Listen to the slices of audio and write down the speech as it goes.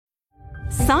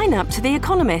Sign up to The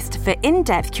Economist for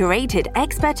in-depth curated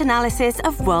expert analysis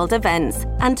of world events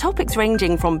and topics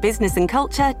ranging from business and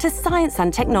culture to science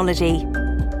and technology.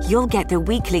 You'll get the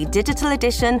weekly digital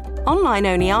edition,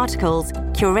 online-only articles,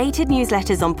 curated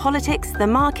newsletters on politics, the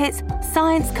markets,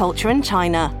 science, culture and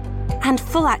China, and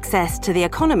full access to The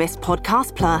Economist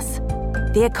Podcast Plus.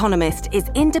 The Economist is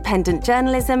independent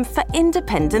journalism for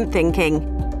independent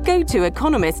thinking. Go to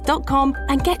economist.com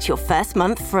and get your first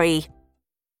month free.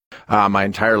 My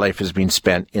entire life has been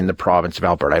spent in the province of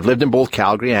Alberta. I've lived in both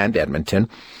Calgary and Edmonton.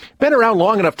 Been around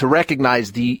long enough to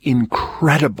recognize the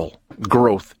incredible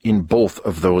growth in both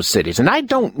of those cities. And I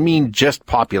don't mean just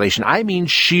population. I mean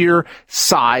sheer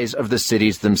size of the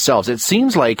cities themselves. It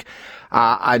seems like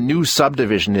a new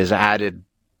subdivision is added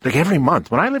like every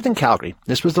month. When I lived in Calgary,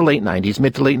 this was the late 90s,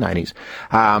 mid to late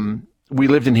 90s, we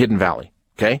lived in Hidden Valley.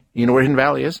 Okay? You know where Hidden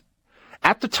Valley is?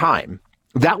 At the time,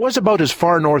 that was about as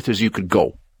far north as you could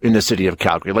go in the city of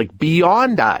Calgary. Like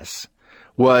beyond us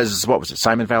was, what was it,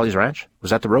 Simon Valley's Ranch?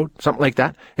 Was that the road? Something like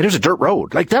that? It was a dirt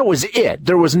road. Like that was it.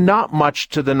 There was not much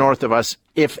to the north of us,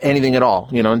 if anything at all,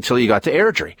 until you got to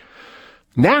Airdrie.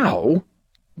 Now,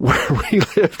 where we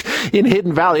lived in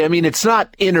Hidden Valley, I mean, it's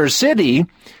not inner city,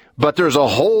 but there's a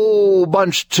whole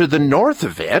bunch to the north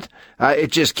of it.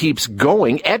 It just keeps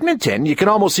going. Edmonton, you can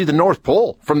almost see the North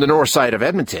Pole from the north side of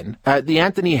Edmonton. The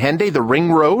Anthony Henday, the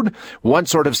Ring Road, once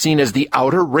sort of seen as the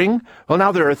outer ring. Well,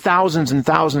 now there are thousands and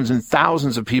thousands and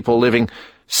thousands of people living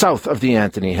south of the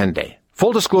Anthony Henday.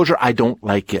 Full disclosure, I don't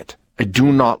like it. I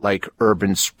do not like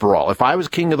urban sprawl. If I was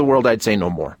king of the world, I'd say no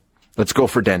more. Let's go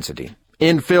for density.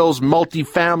 Infills,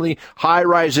 multifamily,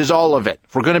 high-rises, all of it.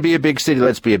 If we're going to be a big city,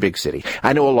 let's be a big city.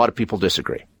 I know a lot of people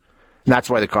disagree. And that's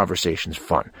why the conversation's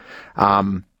fun.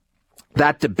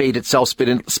 That debate itself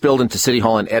spilled into City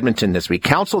Hall in Edmonton this week.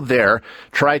 Council there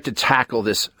tried to tackle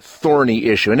this thorny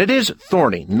issue. And it is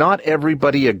thorny. Not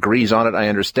everybody agrees on it. I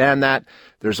understand that.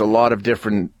 There's a lot of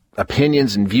different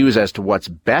opinions and views as to what's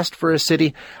best for a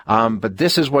city. But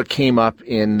this is what came up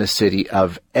in the city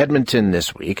of Edmonton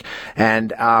this week.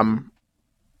 And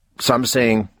some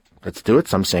saying, let's do it.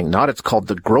 Some saying not. It's called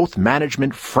the growth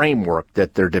management framework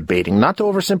that they're debating. Not to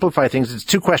oversimplify things, it's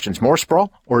two questions, more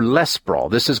sprawl or less sprawl.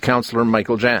 This is Councillor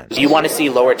Michael Jans. If you want to see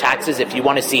lower taxes, if you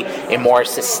want to see a more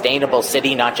sustainable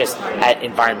city, not just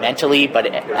environmentally, but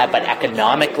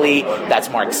economically,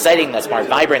 that's more exciting, that's more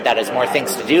vibrant, that has more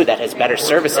things to do, that has better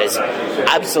services,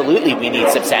 absolutely we need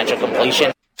substantial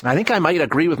completion. I think I might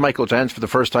agree with Michael Jans for the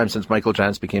first time since Michael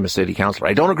Jans became a city councillor.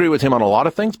 I don't agree with him on a lot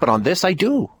of things, but on this I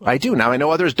do. Now I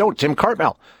know others don't. Tim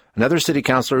Cartmel, another city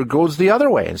councillor, goes the other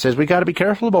way and says we got to be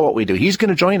careful about what we do. He's going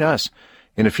to join us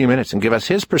in a few minutes and give us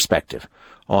his perspective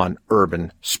on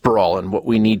urban sprawl and what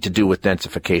we need to do with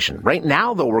densification. Right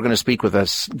now, though, we're going to speak with a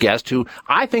guest who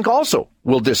I think also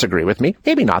will disagree with me.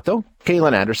 Maybe not, though.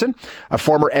 Kaylin Anderson, a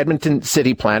former Edmonton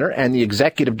city planner and the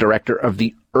executive director of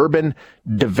the Urban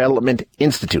Development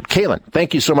Institute. Kaylin,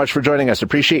 thank you so much for joining us.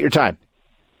 Appreciate your time.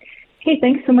 Hey,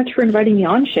 thanks so much for inviting me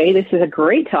on, Shay. This is a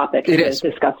great topic to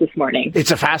discuss this morning.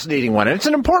 It's a fascinating one, and it's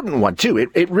an important one, too.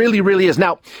 It really, really is.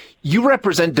 Now, you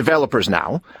represent developers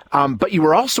now, but you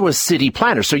were also a city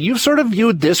planner, so you've sort of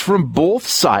viewed this from both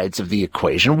sides of the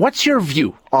equation. What's your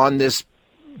view on this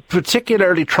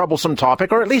particularly troublesome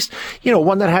topic, or at least,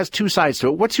 one that has two sides to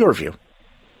it? What's your view?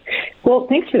 Well,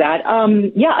 thanks for that.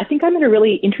 I think I'm in a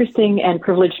really interesting and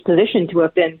privileged position to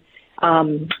have been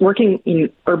working in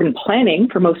urban planning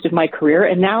for most of my career,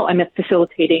 and now I'm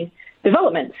facilitating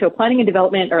development. So planning and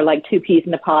development are like two peas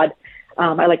in a pod.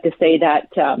 I like to say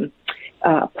that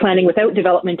planning without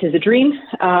development is a dream,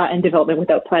 and development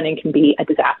without planning can be a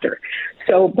disaster.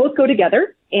 So both go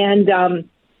together, and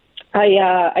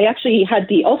I actually had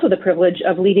the privilege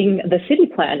of leading the city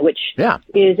plan, which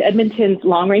is Edmonton's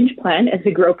long-range plan as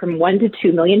we grow from 1 to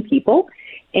 2 million people.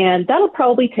 And that'll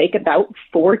probably take about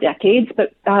 4 decades,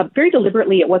 but very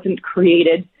deliberately it wasn't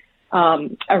created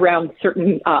around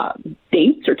certain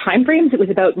dates or timeframes. It was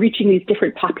about reaching these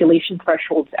different population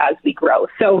thresholds as we grow.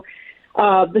 So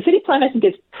the city plan, I think,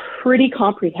 is pretty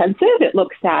comprehensive. It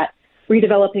looks at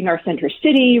redeveloping our center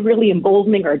city, really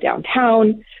emboldening our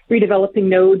downtown, redeveloping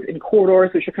nodes and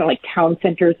corridors, which are kind of like town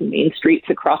centers and main streets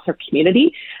across our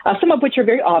community, some of which are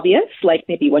very obvious, like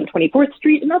maybe 124th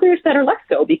Street, and others that are less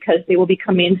so because they will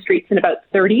become main streets in about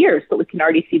 30 years, but we can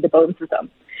already see the bones of them.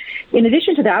 In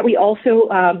addition to that, we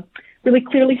also really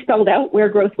clearly spelled out where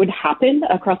growth would happen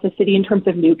across the city in terms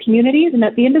of new communities. And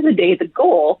at the end of the day, the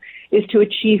goal is to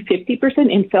achieve 50%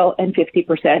 infill and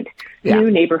 50% new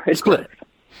neighborhood growth.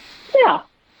 Yeah.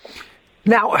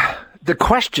 Now, The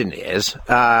question is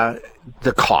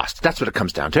the cost. That's what it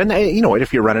comes down to. And you know what?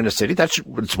 If you're running a city, that's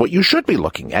what you should be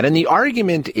looking at. And the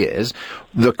argument is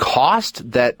the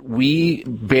cost that we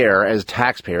bear as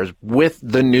taxpayers with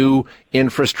the new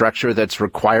infrastructure that's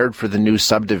required for the new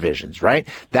subdivisions, right?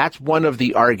 That's one of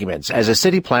the arguments. As a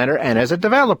city planner and as a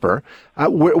developer,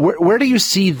 where do you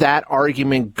see that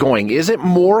argument going? Is it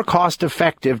more cost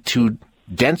effective to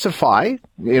densify,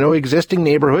 existing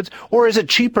neighborhoods, or is it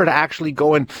cheaper to actually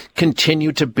go and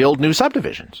continue to build new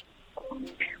subdivisions?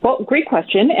 Well, great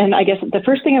question. And I guess the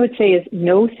first thing I would say is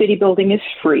no city building is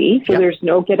free. So There's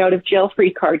no get out of jail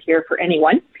free card here for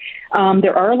anyone.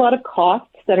 There are a lot of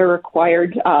costs that are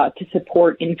required to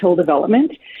support infill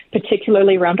development,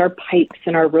 particularly around our pipes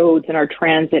and our roads and our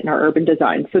transit and our urban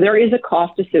design. So there is a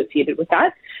cost associated with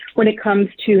that. When it comes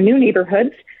to new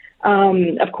neighborhoods,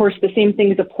 of course, the same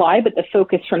things apply, but the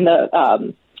focus from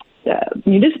the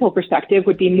municipal perspective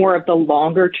would be more of the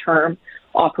longer term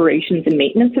operations and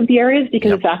maintenance of the areas,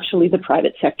 because it's actually the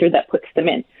private sector that puts them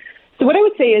in. So what I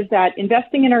would say is that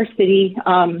investing in our city,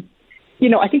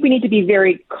 I think we need to be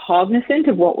very cognizant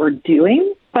of what we're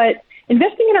doing, but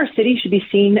investing in our city should be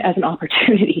seen as an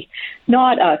opportunity,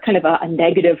 not a kind of a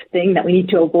negative thing that we need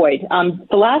to avoid.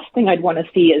 The last thing I'd want to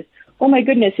see is, oh my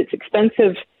goodness, it's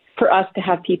expensive for us to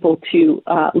have people to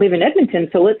live in Edmonton,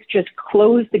 so let's just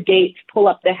close the gates, pull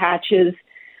up the hatches,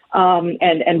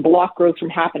 and block growth from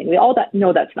happening. We all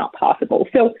know that's not possible.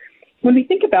 So when we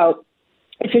think about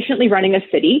efficiently running a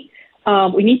city,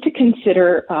 we need to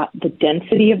consider the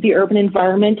density of the urban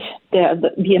environment,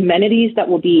 the amenities that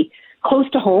will be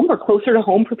close to home or closer to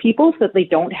home for people, so that they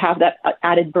don't have that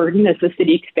added burden as the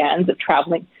city expands of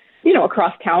traveling,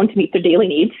 across town to meet their daily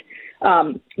needs.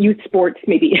 Youth sports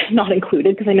maybe not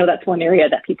included, because I know that's one area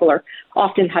that people are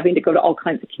often having to go to all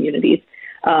kinds of communities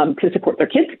to support their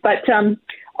kids. But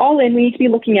all in, we need to be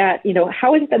looking at,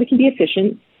 how is it that we can be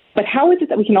efficient, but how is it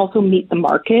that we can also meet the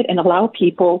market and allow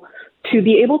people to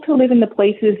be able to live in the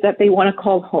places that they want to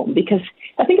call home? Because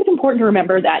I think it's important to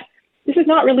remember that this is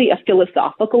not really a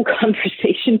philosophical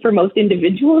conversation for most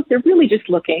individuals. They're really just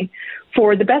looking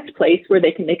for the best place where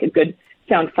they can make a good,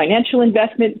 sound financial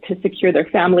investment to secure their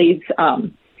family's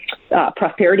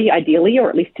prosperity, ideally, or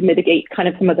at least to mitigate kind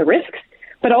of some of the risks,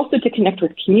 but also to connect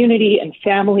with community and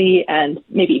family and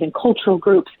maybe even cultural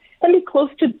groups and be close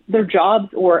to their jobs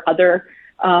or other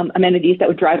amenities that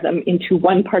would drive them into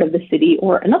one part of the city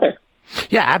or another.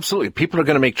 Yeah, absolutely. People are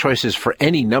going to make choices for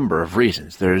any number of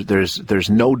reasons. There's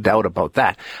no doubt about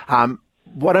that.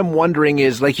 What I'm wondering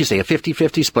is, like you say, a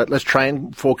 50-50 split. Let's try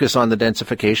and focus on the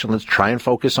densification. Let's try and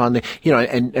focus on the,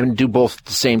 and do both at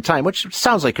the same time, which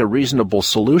sounds like a reasonable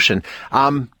solution.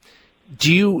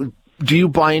 Do you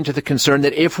buy into the concern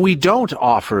that if we don't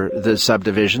offer the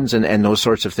subdivisions and those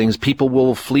sorts of things, people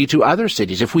will flee to other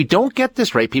cities? If we don't get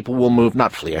this right, people will move,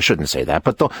 not flee, I shouldn't say that,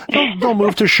 but they'll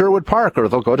move to Sherwood Park, or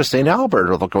they'll go to St.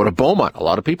 Albert, or they'll go to Beaumont. A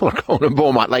lot of people are going to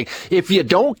Beaumont. Like, if you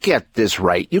don't get this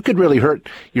right, you could really hurt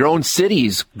your own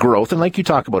city's growth. And like you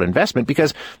talk about investment,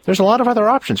 because there's a lot of other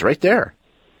options right there.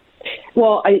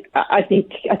 Well, I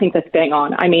think that's bang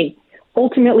on. I mean,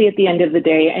 ultimately, at the end of the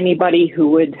day, anybody who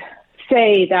would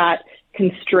say that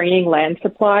constraining land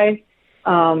supply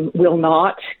will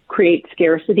not create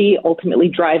scarcity, ultimately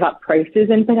drive up prices,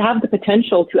 and have the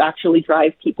potential to actually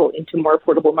drive people into more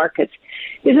affordable markets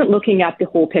isn't looking at the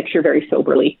whole picture very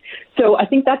soberly. So I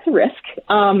think that's a risk.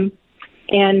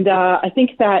 And I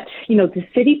think that, the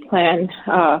city plan,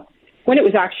 when it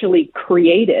was actually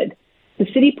created, the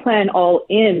city plan all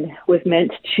in was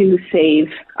meant to save,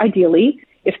 ideally,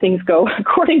 if things go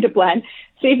according to plan,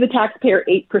 save the taxpayer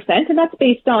 8%. And that's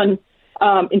based on,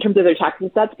 in terms of their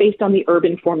taxes, that's based on the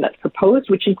urban form that's proposed,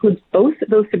 which includes both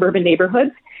those suburban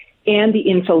neighborhoods and the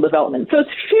infill development. So it's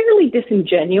fairly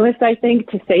disingenuous, I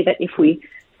think, to say that if we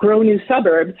grow new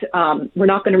suburbs, we're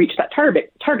not going to reach that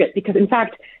target, because in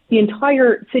fact, the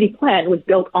entire city plan was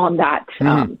built on that,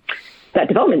 that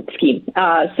development scheme.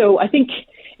 So I think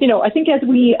as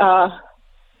we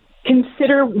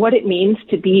consider what it means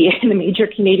to be in a major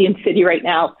Canadian city right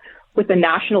now with a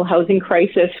national housing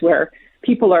crisis where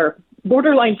people are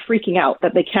borderline freaking out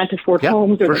that they can't afford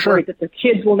homes, or they're worried that their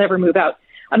kids will never move out.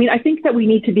 I mean, I think that we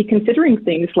need to be considering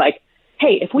things like,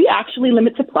 hey, if we actually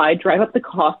limit supply, drive up the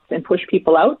costs, and push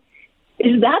people out,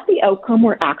 is that the outcome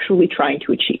we're actually trying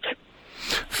to achieve?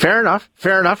 Fair enough.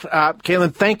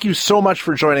 Caitlin, thank you so much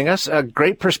for joining us. A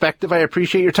great perspective. I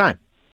appreciate your time.